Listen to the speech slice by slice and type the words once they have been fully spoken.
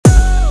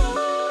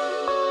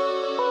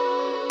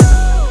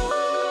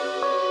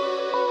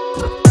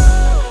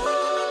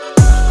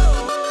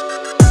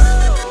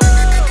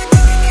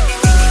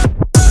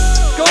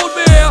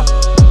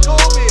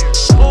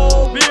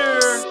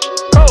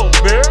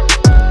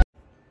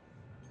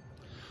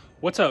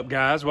What's up,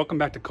 guys? Welcome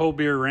back to Cold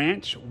Beer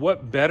Ranch.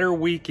 What better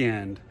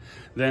weekend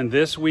than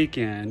this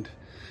weekend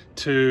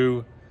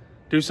to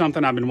do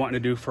something I've been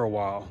wanting to do for a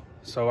while.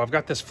 So I've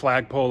got this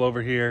flagpole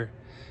over here.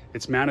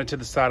 It's mounted to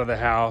the side of the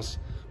house,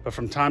 but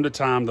from time to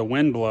time the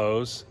wind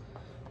blows.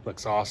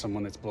 Looks awesome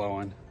when it's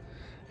blowing.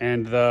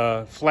 And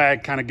the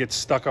flag kind of gets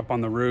stuck up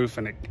on the roof,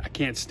 and I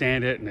can't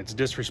stand it, and it's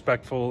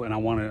disrespectful, and I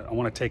want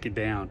to take it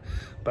down.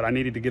 But I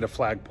needed to get a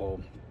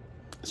flagpole.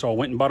 So I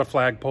went and bought a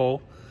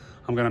flagpole.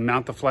 I'm gonna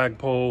mount the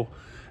flagpole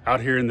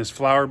out here in this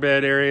flower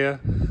bed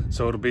area.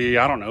 So it'll be,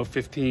 I don't know,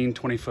 15,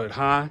 20 foot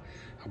high.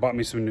 I bought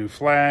me some new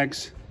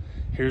flags.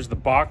 Here's the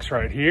box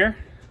right here.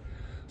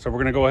 So we're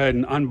gonna go ahead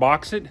and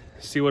unbox it,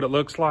 see what it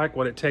looks like,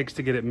 what it takes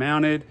to get it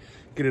mounted,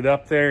 get it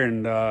up there,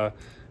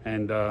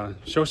 and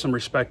show some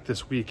respect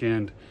this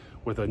weekend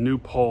with a new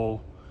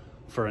pole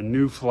for a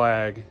new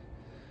flag.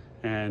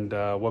 And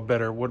what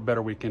better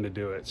weekend to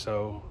do it.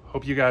 So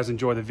hope you guys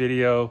enjoy the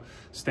video.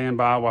 Stand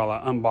by while I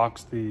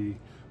unbox the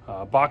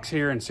box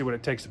here and see what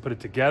it takes to put it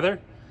together.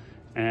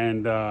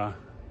 And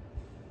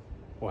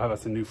we'll have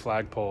us a new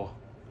flagpole.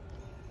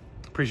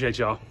 Appreciate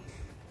y'all.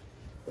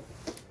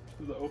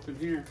 The open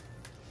here.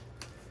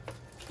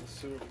 Let's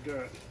see what we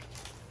got.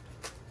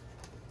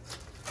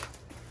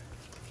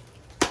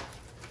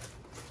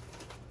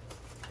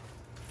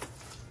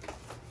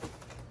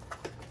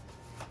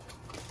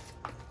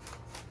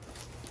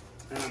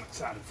 And I'm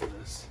excited for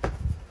this.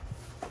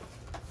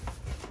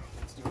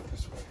 Let's do it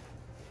this way.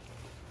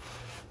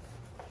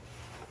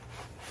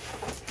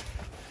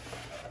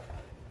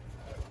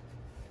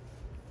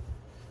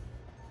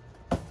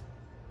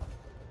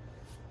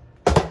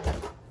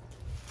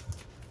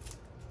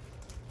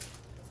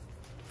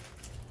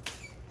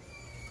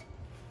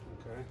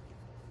 Okay.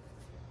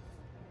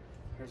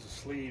 There's a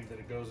sleeve that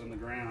it goes in the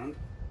ground.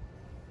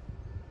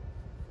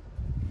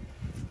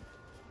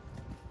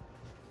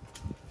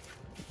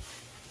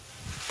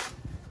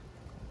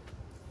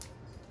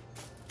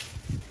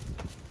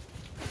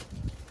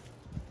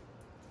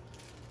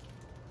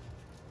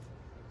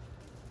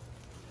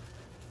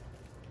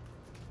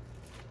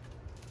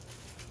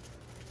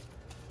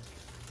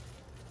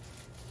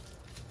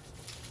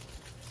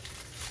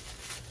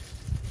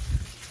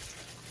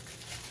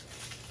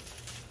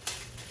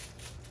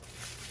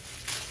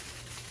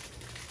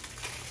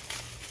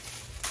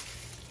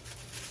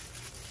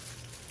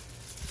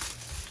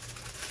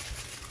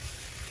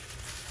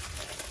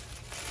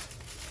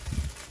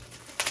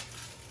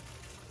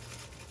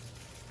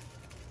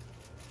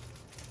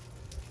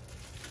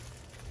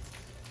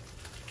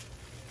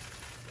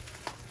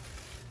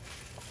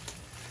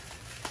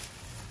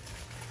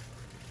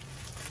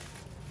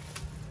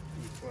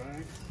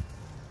 Flag.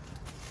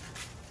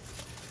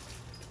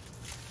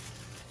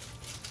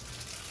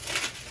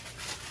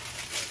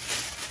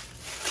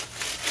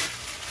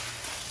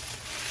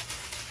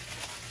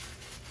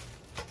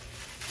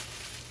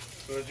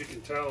 So as you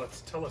can tell,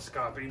 it's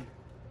telescoping.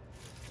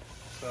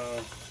 So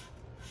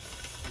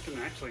I can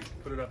actually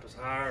put it up as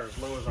high or as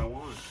low as I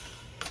want.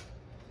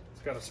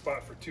 It's got a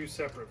spot for two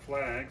separate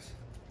flags.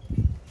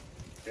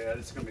 Yeah,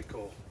 this is gonna be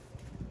cool.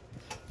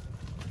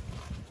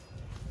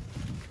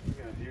 What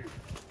we got here?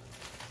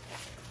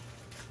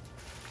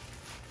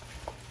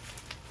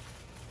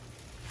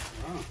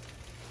 Oh,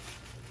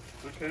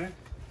 okay.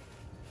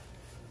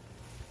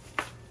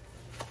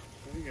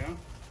 There you go.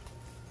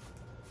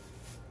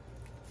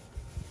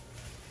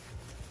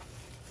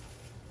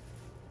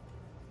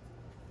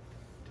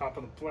 Top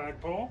of the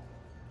flagpole,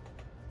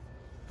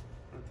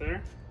 right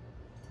there.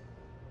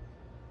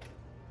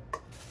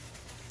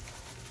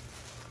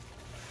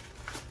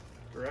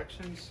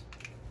 Directions.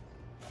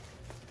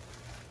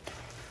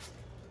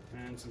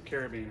 And some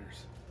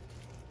carabiners.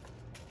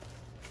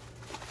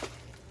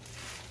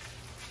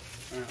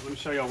 All right, let me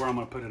show y'all where I'm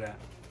gonna put it at.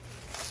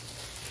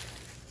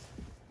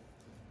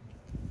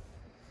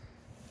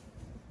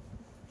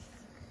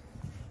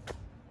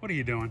 What are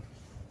you doing?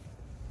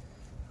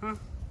 Huh?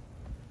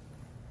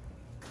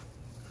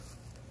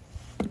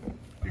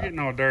 You're getting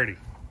all dirty.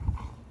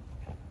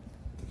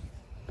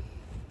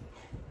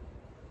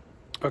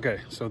 Okay,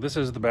 so this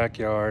is the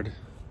backyard.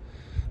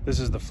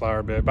 This is the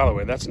flower bed. By the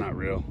way, that's not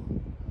real.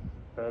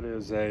 That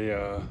is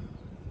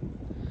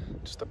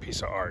just a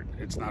piece of art.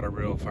 It's not a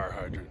real fire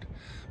hydrant.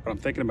 But I'm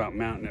thinking about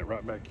mounting it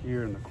right back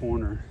here in the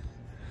corner.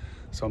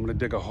 So I'm gonna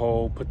dig a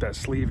hole, put that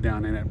sleeve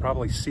down in it,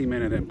 probably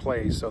cement it in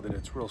place so that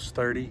it's real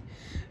sturdy.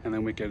 And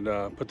then we could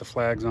put the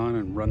flags on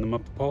and run them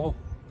up the pole.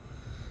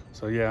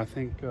 So yeah, I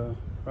think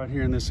right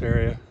here in this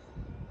area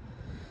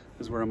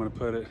is where I'm gonna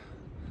put it.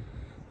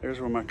 There's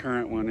where my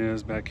current one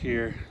is, back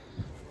here.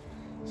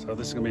 So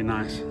this is gonna be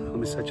nice. Let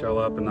me set y'all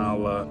up and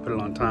I'll put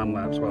it on time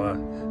lapse while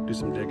I do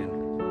some digging.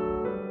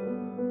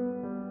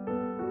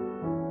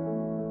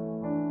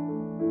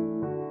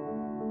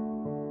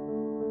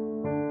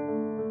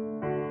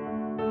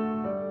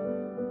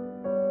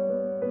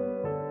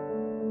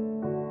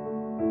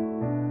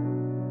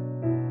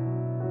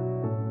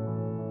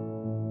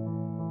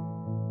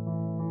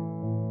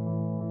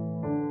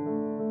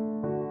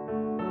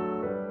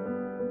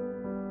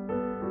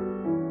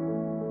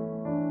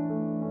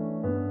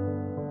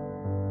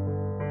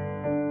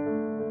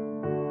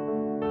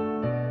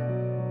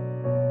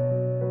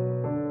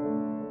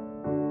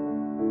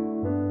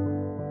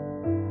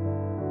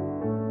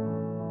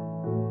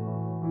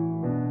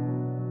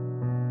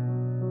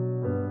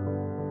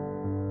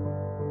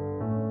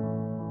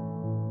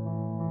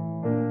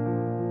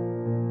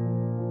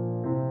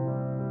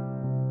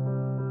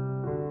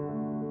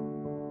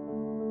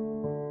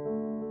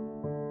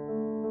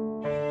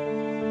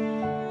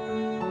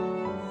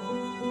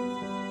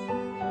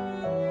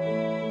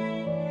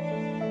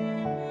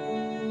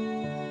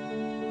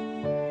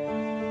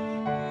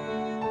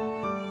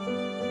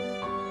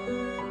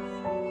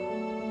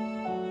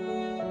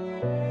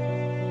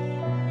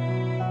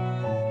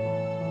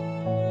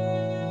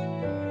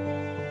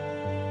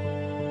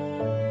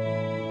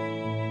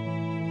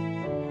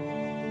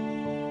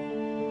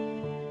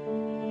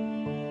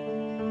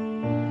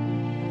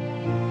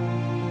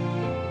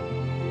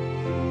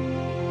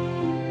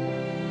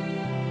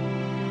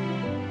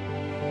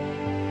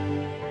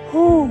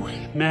 Whew,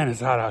 man,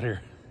 it's hot out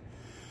here.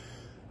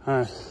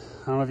 I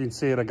don't know if you can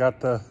see it. I got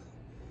the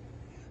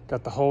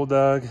hole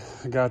dug.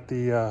 I got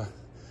the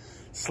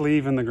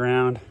sleeve in the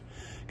ground.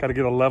 Got to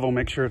get a level,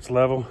 make sure it's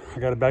level. I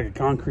got a bag of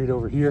concrete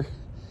over here.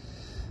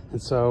 And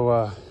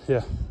so,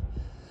 yeah,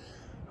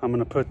 I'm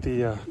gonna put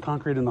the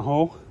concrete in the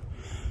hole.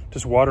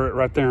 Just water it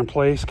right there in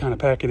place, kind of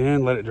pack it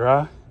in, let it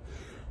dry.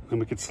 Then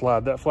we could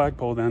slide that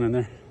flagpole down in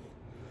there.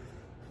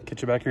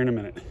 Get you back here in a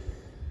minute.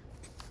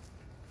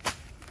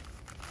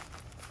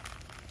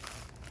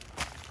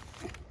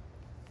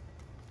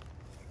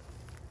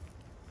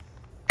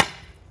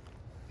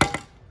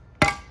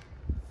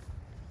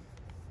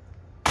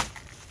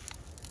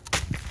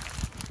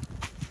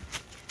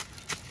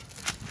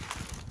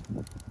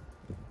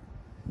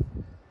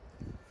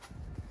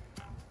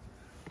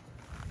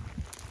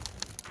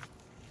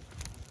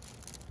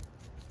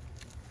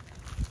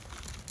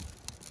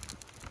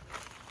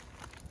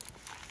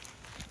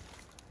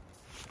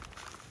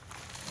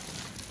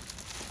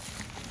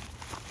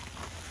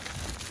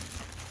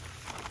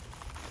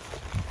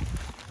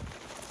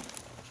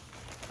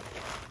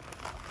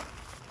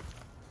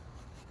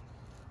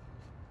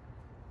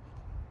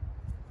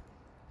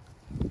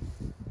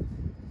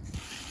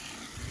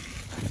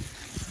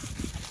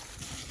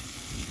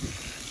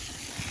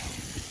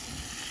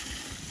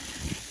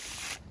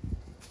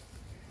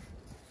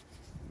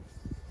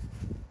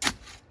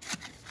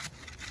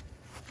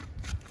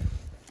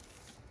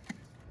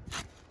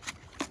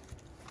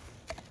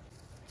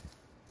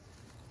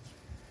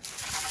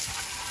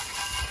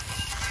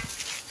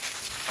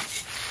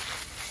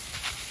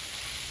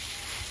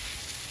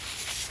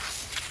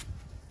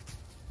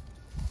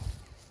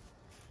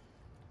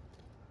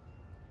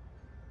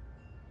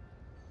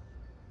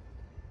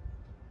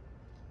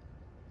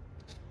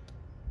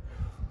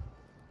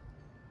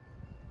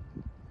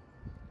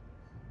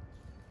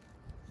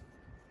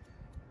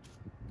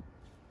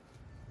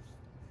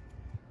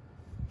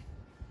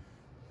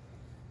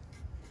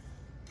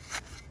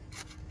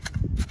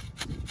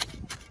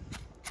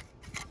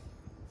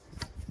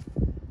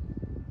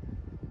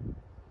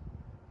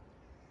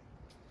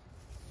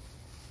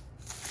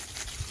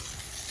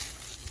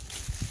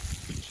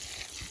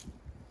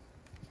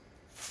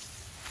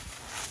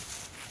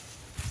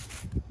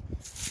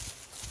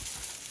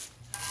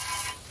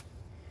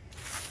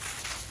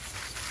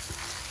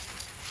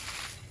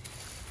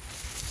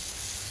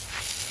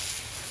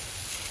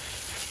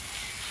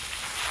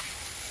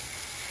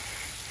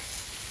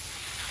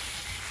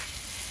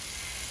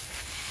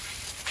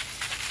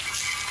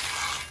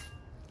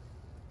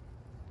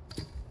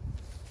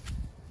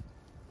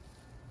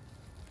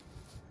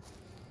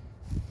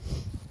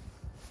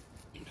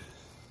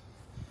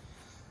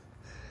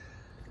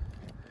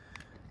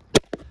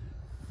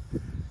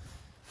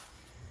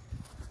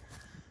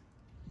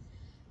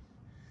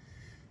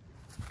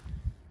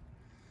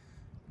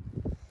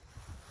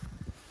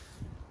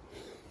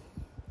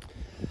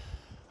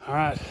 All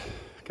right,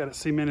 got it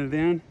cemented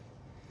in.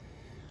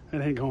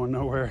 It ain't going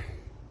nowhere.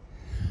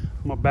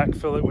 I'm gonna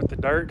backfill it with the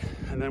dirt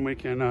and then we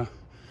can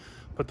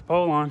put the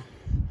pole on.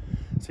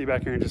 See you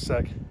back here in just a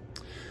sec.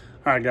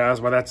 All right, guys,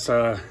 while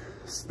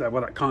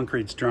that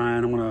concrete's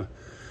drying, I'm gonna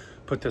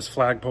put this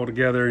flagpole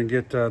together and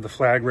get the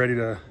flag ready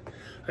to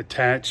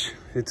attach.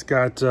 It's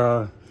got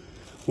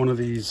one of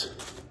these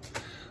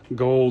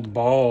gold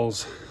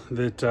balls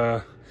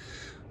that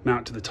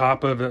mount to the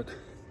top of it.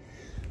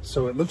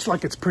 So it looks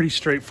like it's pretty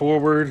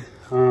straightforward.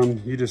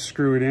 You just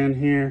screw it in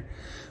here.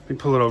 Let me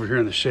pull it over here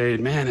in the shade.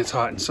 Man, it's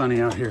hot and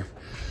sunny out here.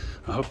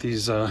 I hope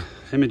these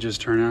images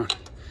turn out.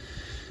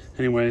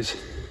 Anyways,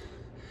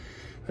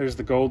 there's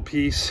the gold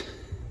piece.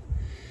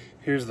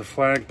 Here's the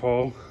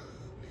flagpole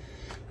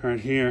right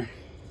here.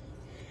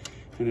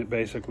 And it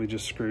basically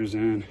just screws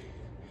in.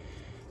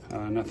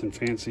 Nothing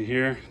fancy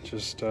here.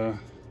 Just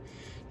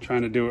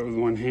trying to do it with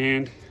one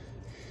hand.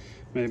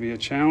 Maybe a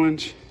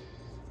challenge.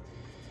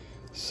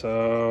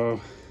 So,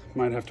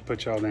 might have to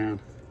put y'all down.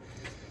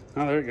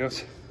 Oh, there it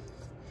goes.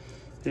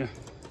 Yeah.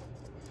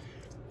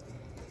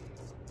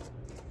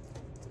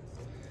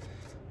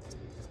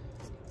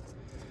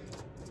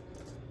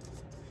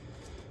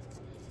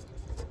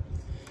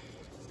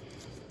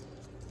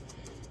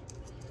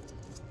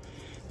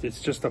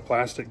 It's just a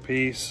plastic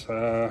piece.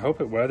 I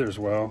hope it weathers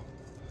well.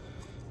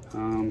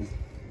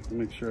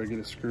 Make sure I get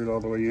it screwed all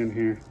the way in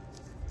here.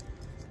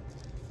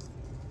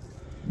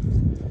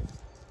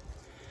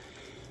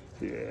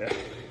 Yeah,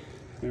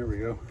 there we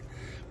go.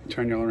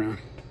 Turn y'all around.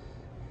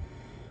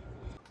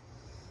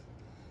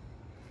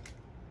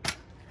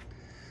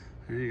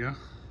 There you go.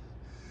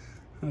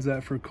 How's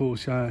that for a cool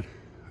shot,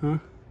 huh?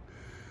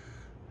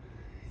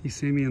 You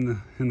see me in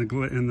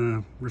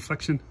the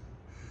reflection?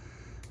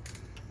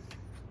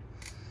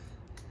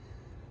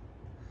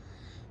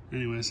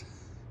 Anyways,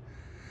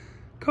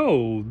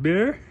 Cold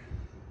Bear,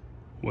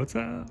 what's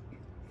up?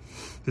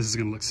 This is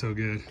gonna look so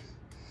good.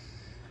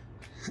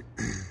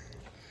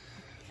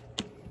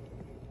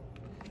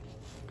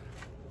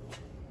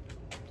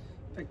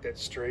 I think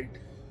that's straight.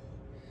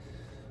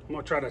 I'm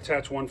gonna try to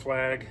attach one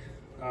flag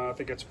I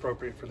think it's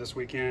appropriate for this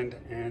weekend,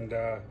 and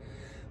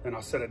then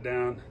I'll set it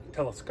down,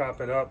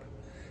 telescope it up,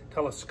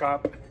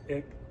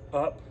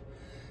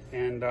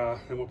 and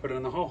then we'll put it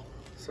in the hole.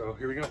 So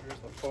here we go. Here's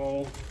the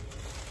pole.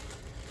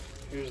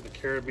 Here's the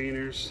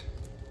carabiners.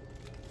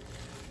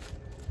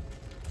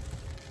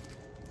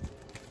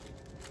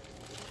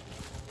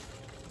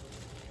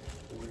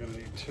 We're gonna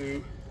need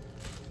 2.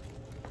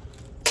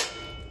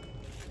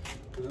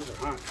 Those are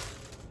hot.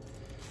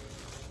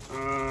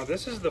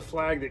 This is the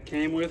flag that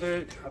came with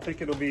it. I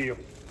think it'll be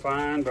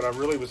fine, but I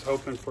really was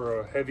hoping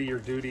for a heavier,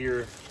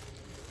 dutier,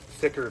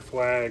 thicker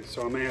flag,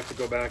 so I may have to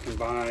go back and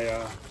buy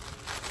a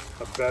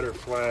better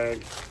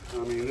flag. I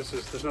mean,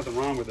 there's nothing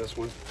wrong with this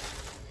one.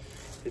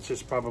 It's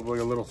just probably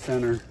a little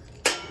thinner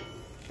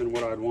than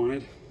what I'd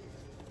wanted.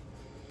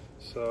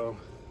 So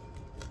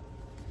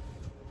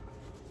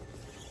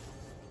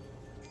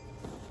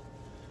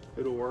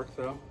it'll work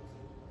though.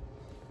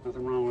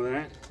 Nothing wrong with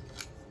that.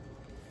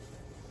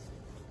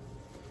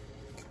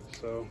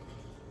 So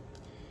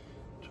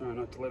try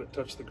not to let it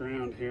touch the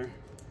ground here.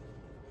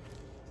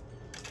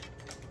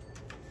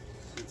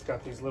 It's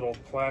got these little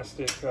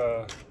plastic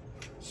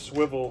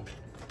swivel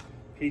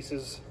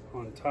pieces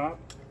on top.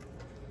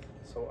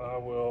 So I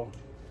will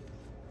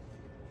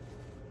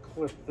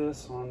clip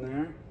this on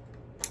there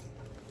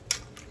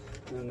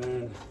and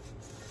then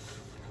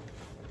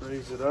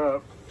raise it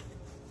up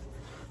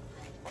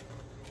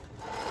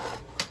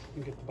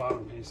and get the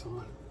bottom piece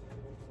on.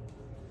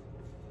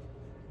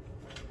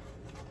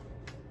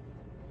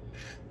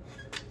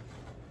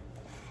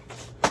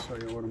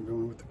 Show you what I'm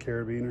doing with the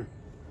carabiner.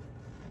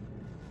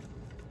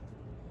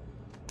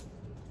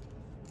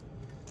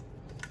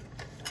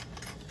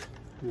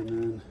 And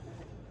then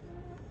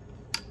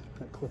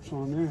that clips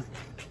on there.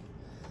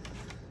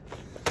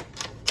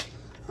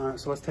 All right,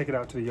 so let's take it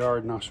out to the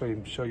yard and I'll show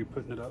you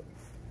putting it up.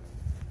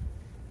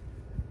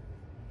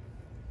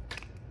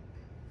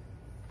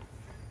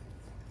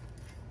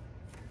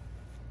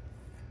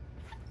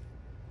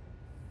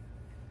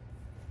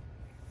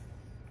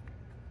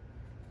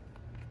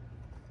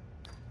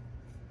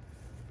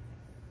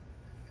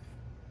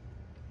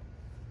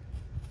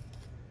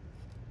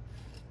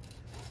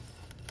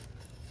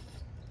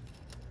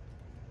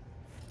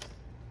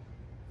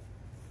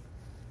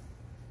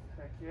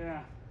 Heck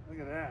yeah, look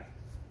at that.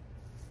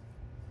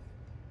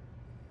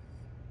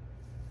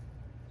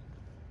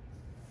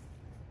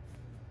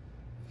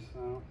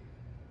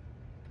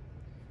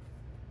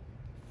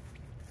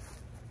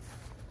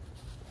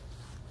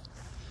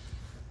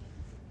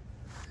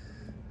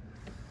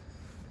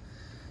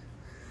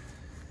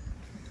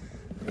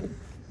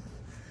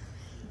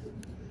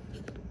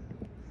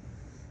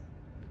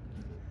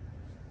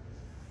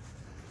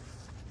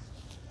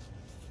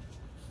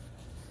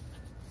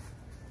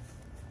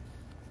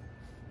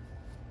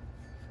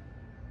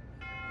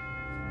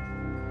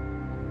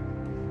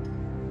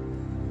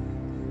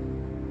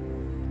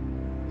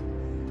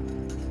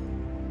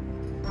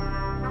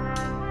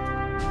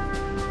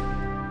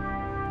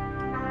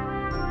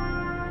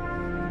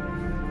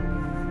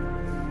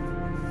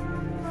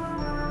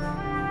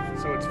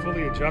 So it's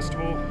fully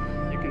adjustable.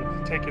 You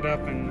can take it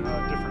up in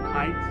different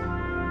heights.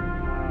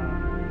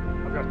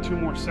 I've got 2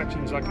 more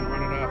sections I can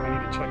run it up. I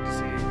need to check to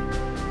see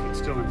if it's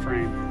still in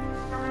frame.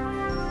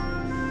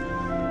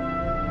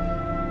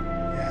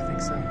 Yeah, I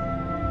think so.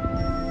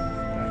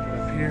 Back it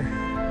up here.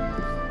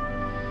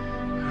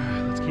 All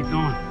right, let's keep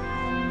going.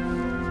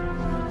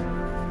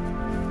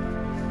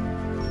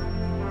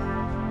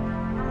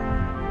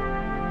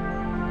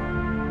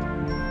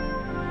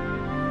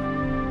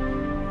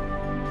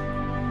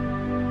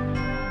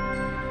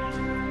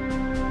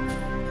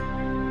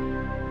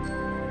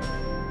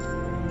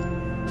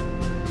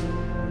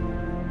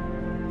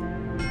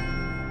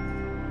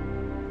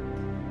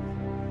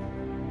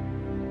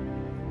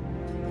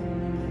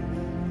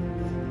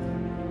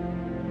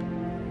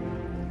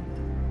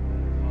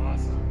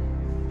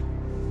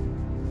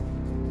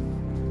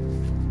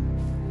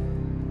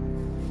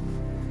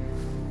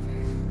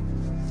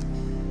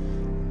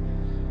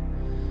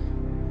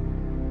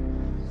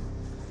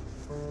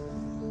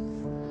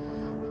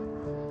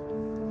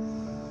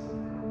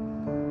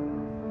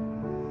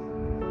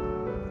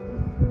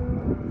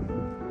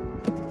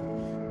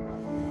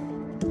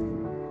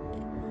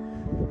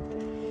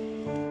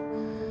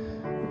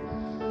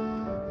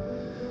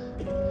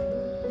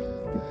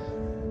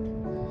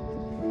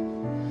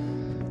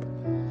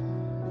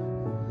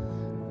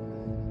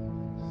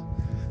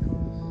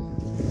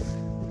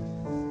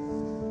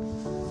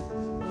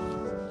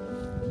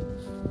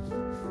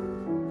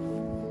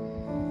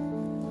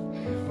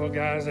 Well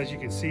guys, as you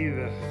can see,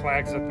 the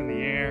flag's up in the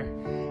air.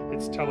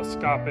 It's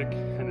telescopic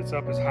and it's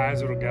up as high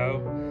as it'll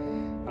go.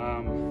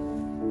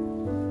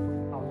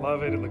 I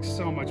love it. It looks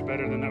so much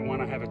better than that one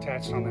I have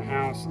attached on the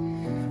house.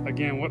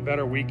 Again, what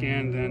better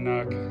weekend than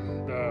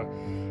the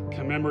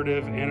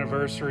commemorative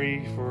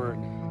anniversary for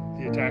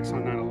the attacks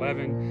on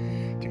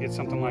 9/11 to get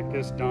something like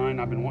this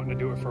done. I've been wanting to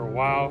do it for a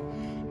while.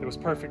 It was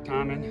perfect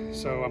timing,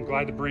 so I'm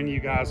glad to bring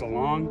you guys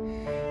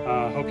along.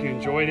 Hope you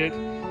enjoyed it.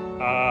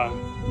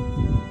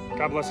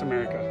 God bless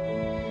America.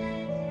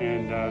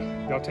 And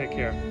y'all take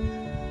care.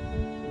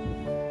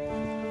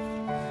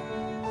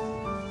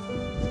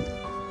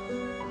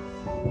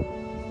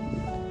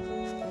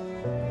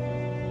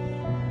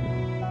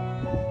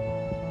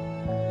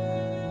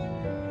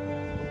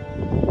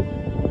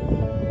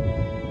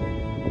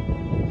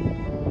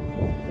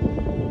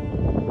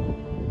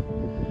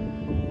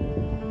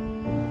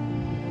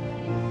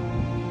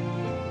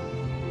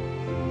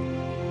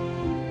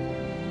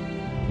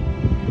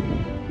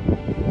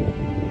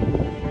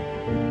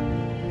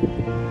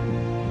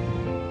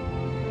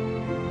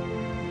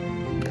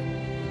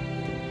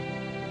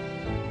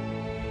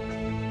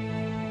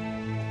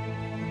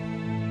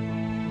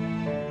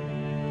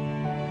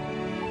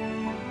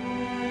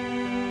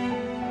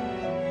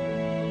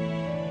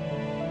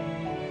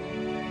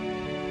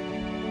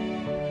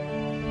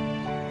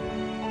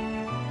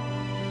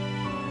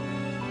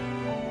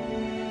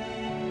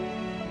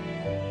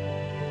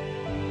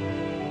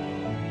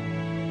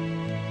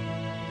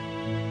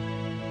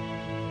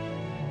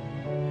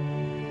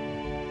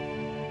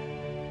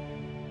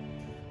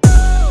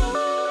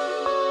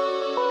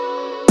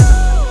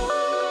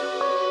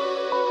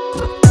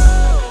 You